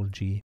 Ctrl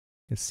G,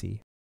 you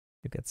see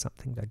you get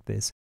something like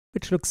this,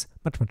 which looks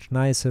much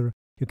nicer.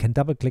 You can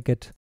double click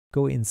it,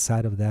 go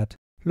inside of that,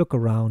 look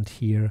around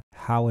here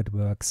how it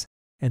works,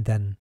 and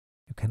then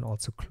you can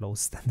also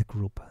close then the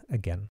group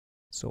again.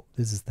 So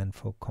this is then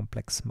for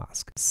complex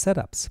mask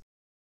setups.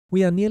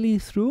 We are nearly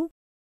through,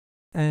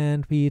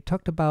 and we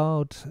talked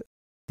about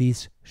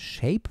these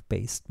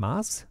shape-based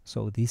masks,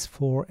 so these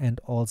 4 and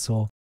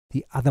also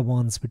the other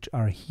ones which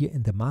are here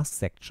in the mask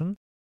section.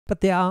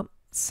 But there are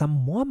some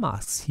more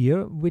masks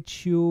here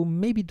which you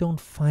maybe don't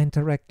find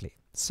directly.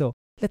 So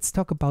let's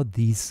talk about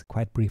these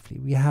quite briefly.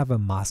 We have a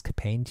mask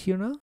paint here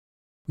now,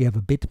 we have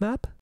a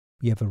bitmap,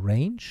 we have a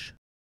range,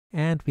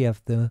 and we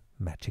have the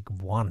magic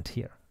wand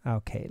here.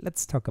 Okay,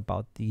 let's talk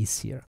about these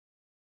here.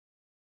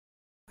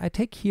 I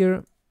take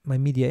here my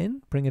media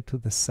in, bring it to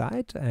the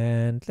side,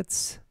 and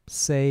let's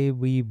say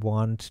we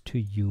want to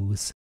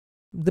use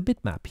the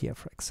bitmap here,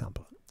 for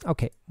example.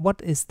 Okay,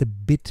 what is the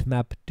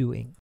bitmap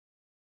doing?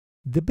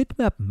 The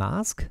bitmap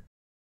mask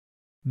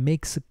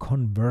makes a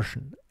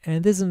conversion,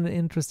 and this is an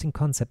interesting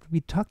concept.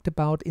 We talked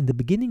about in the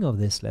beginning of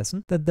this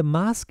lesson that the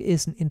mask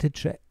is an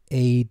integer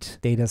 8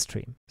 data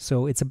stream,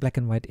 so it's a black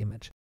and white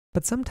image.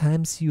 But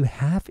sometimes you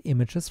have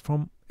images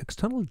from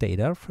external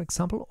data, for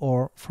example,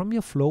 or from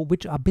your flow,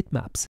 which are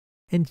bitmaps,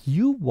 and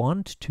you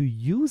want to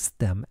use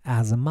them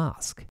as a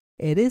mask.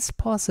 It is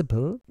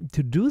possible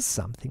to do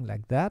something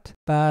like that,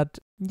 but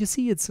you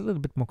see it's a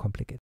little bit more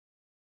complicated.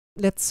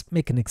 Let's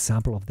make an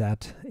example of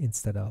that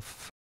instead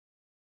of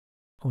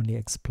only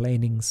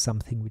explaining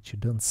something which you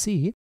don't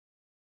see.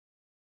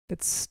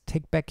 Let's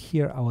take back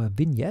here our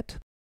vignette,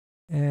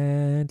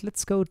 and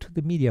let's go to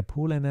the media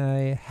pool, and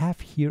I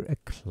have here a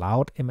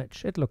cloud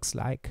image. It looks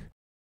like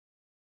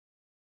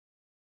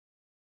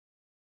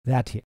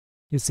that here.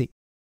 You see,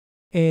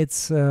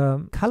 it's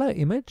a color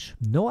image,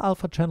 no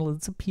alpha channel,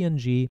 it's a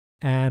PNG,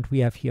 and we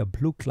have here a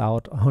blue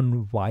cloud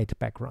on white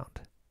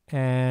background.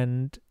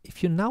 And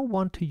if you now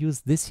want to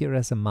use this here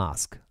as a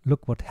mask,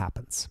 look what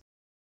happens.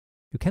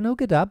 You can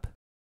hook it up,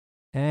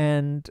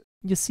 and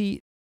you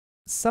see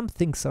some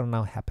things are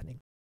now happening.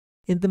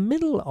 In the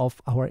middle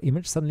of our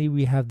image, suddenly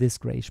we have this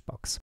grayish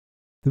box.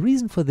 The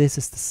reason for this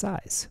is the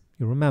size.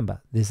 You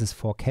remember, this is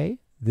 4K,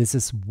 this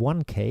is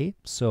 1K,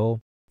 so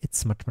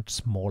it's much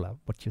smaller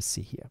what you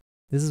see here.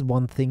 This is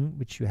one thing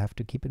which you have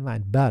to keep in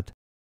mind, but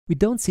we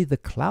don't see the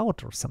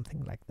cloud or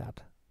something like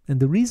that. And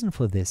the reason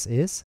for this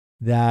is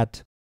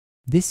that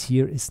this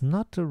here is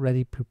not a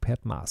ready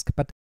prepared mask,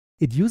 but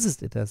it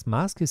uses it as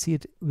mask. You see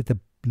it with the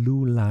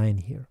blue line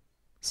here.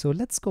 So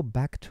let's go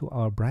back to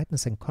our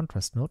brightness and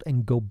contrast node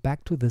and go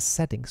back to the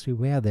settings we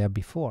were there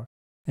before.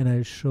 And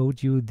I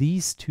showed you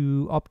these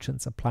two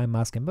options, apply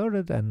mask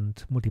inverted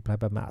and multiply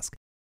by mask.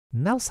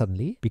 Now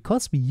suddenly,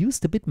 because we use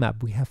the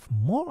bitmap, we have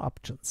more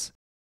options.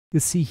 You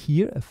see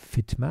here a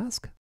fit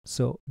mask.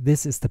 So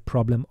this is the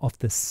problem of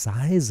the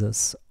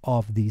sizes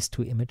of these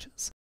two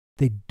images.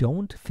 They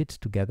don't fit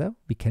together.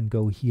 We can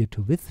go here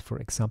to width, for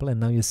example, and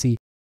now you see,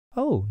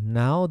 oh,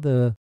 now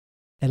the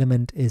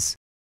element is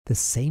the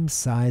same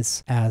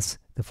size as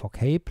the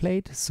 4K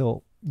plate,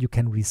 so you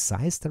can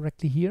resize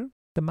directly here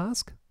the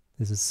mask.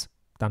 This is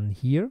done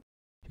here.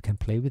 You can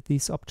play with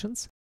these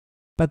options.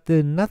 But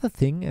another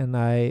thing, and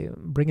I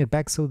bring it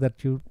back so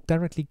that you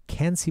directly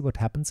can see what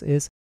happens,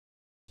 is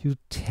you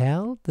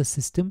tell the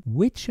system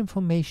which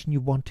information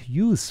you want to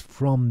use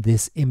from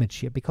this image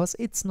here, because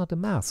it's not a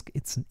mask,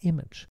 it's an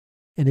image.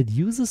 And it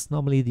uses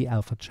normally the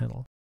alpha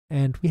channel.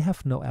 And we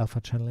have no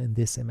alpha channel in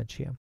this image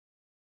here.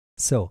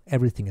 So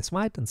everything is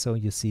white, and so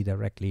you see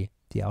directly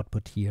the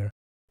output here.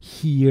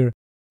 Here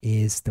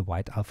is the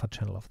white alpha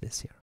channel of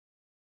this here.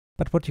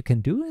 But what you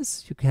can do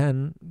is you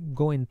can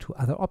go into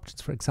other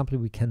options. For example,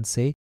 we can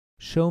say,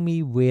 show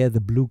me where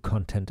the blue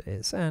content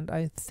is. And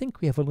I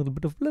think we have a little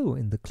bit of blue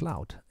in the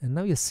cloud. And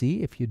now you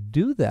see, if you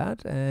do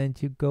that and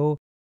you go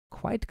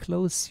quite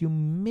close, you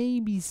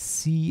maybe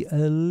see a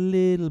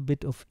little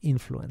bit of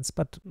influence,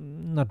 but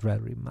not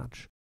very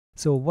much.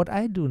 So what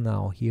I do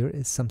now here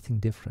is something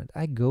different.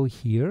 I go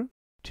here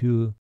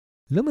to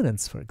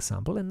luminance, for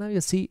example, and now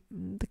you see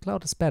the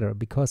cloud is better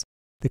because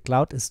the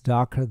cloud is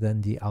darker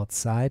than the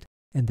outside,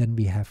 and then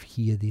we have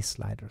here these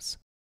sliders.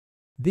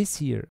 This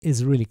here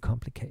is really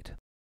complicated,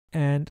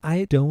 and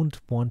I don't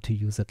want to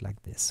use it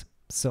like this.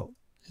 So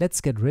let's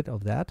get rid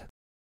of that.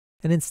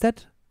 And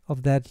instead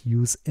of that,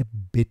 use a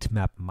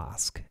bitmap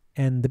mask.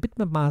 And the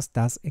bitmap mask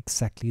does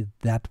exactly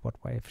that, what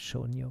I've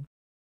shown you.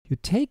 You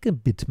take a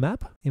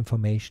bitmap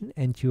information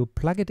and you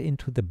plug it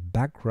into the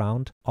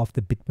background of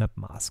the bitmap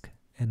mask.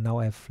 And now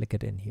I've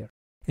flickered in here.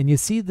 And you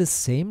see the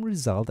same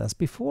result as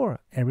before.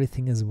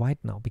 Everything is white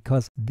now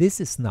because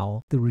this is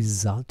now the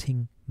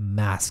resulting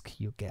mask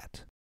you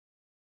get.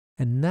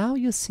 And now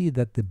you see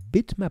that the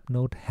bitmap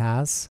node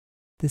has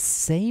the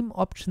same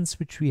options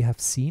which we have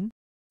seen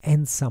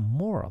and some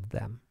more of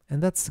them.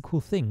 And that's the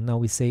cool thing. Now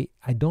we say,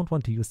 I don't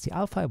want to use the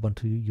alpha, I want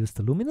to use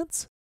the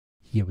luminance.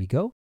 Here we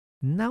go.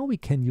 Now we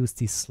can use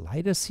these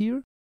sliders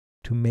here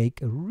to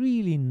make a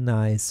really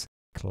nice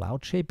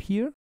cloud shape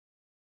here.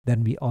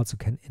 Then we also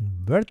can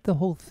invert the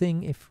whole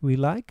thing if we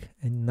like.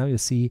 And now you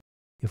see,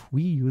 if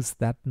we use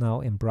that now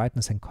in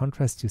brightness and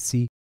contrast, you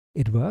see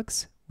it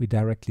works. We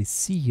directly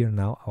see here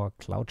now our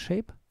cloud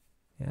shape.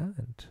 Yeah,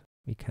 and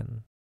we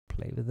can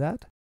play with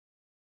that.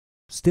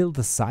 Still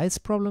the size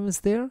problem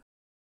is there.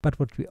 But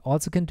what we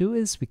also can do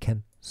is we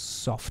can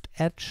soft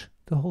edge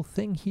the whole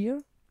thing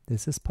here.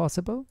 This is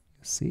possible,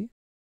 you see.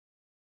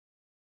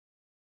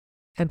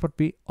 And what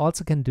we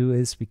also can do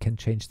is we can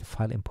change the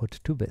file input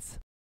to width,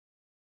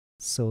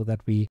 so that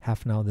we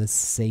have now the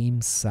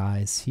same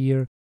size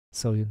here.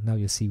 So now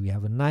you see we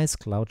have a nice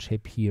cloud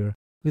shape here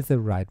with the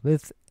right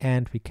width,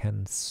 and we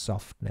can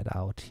soften it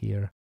out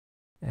here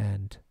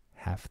and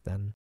have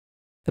then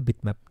a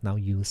bitmap now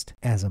used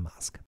as a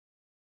mask.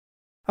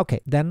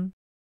 Okay, then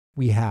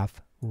we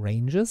have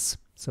ranges.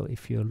 So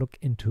if you look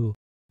into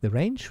the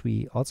range,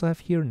 we also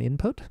have here an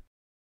input.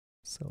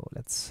 So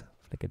let's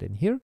flick it in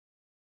here.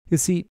 You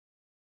see,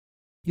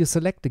 you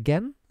select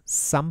again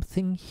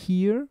something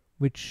here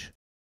which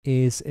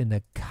is in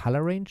a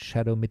color range,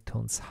 shadow,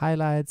 midtones,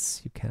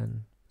 highlights. You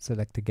can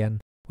select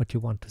again what you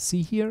want to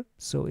see here.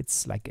 So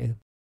it's like a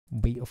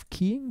way of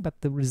keying, but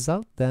the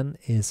result then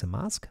is a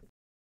mask.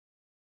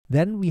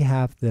 Then we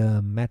have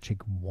the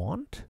magic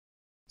wand.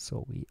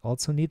 So we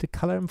also need the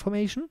color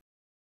information.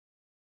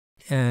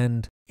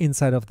 And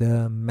inside of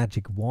the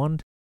magic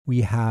wand,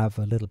 we have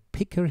a little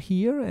picker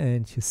here,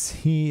 and you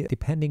see,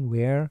 depending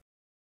where,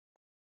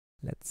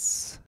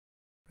 let's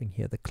bring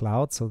here the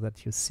cloud so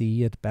that you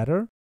see it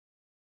better.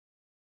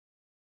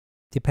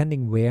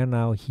 Depending where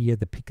now here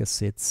the picker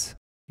sits,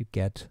 you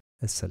get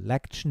a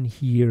selection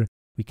here.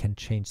 We can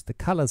change the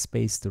color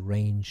space, the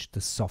range,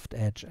 the soft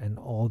edge, and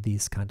all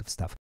these kind of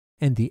stuff.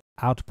 And the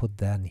output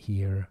then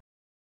here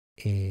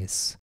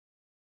is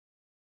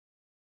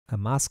a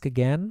mask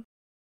again.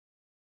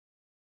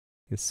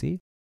 You see?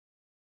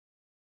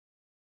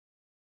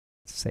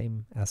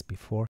 Same as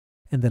before.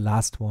 And the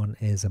last one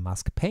is a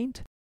mask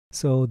paint.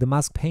 So the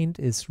mask paint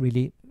is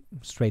really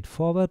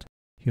straightforward.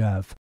 You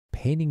have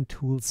painting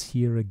tools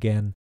here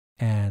again,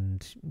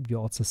 and you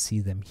also see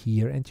them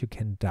here, and you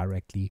can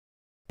directly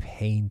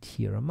paint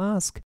here a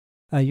mask.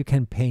 You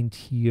can paint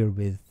here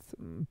with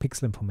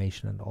pixel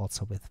information and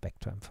also with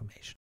vector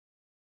information.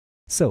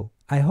 So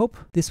I hope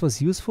this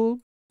was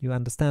useful. You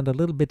understand a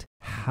little bit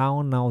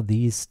how now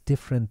these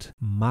different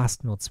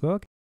mask nodes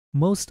work.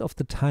 Most of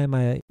the time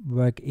I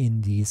work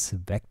in these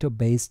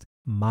vector-based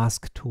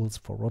mask tools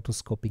for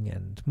rotoscoping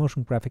and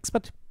motion graphics,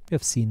 but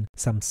you've seen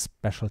some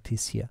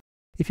specialties here.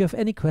 If you have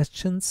any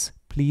questions,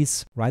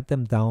 please write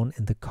them down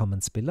in the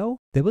comments below.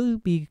 There will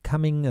be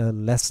coming a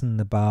lesson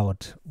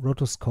about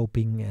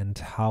rotoscoping and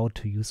how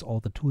to use all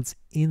the tools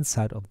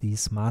inside of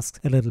these masks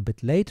a little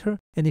bit later.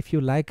 And if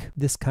you like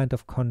this kind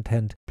of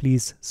content,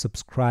 please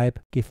subscribe,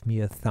 give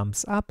me a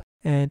thumbs up.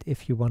 And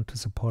if you want to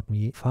support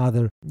me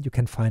further, you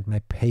can find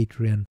my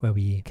Patreon where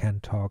we can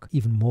talk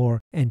even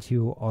more, and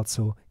you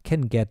also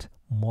can get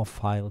more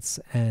files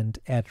and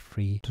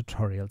ad-free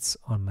tutorials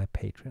on my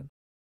Patreon.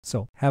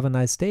 So have a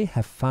nice day,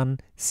 have fun,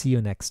 see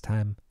you next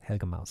time,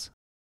 Helge Maus.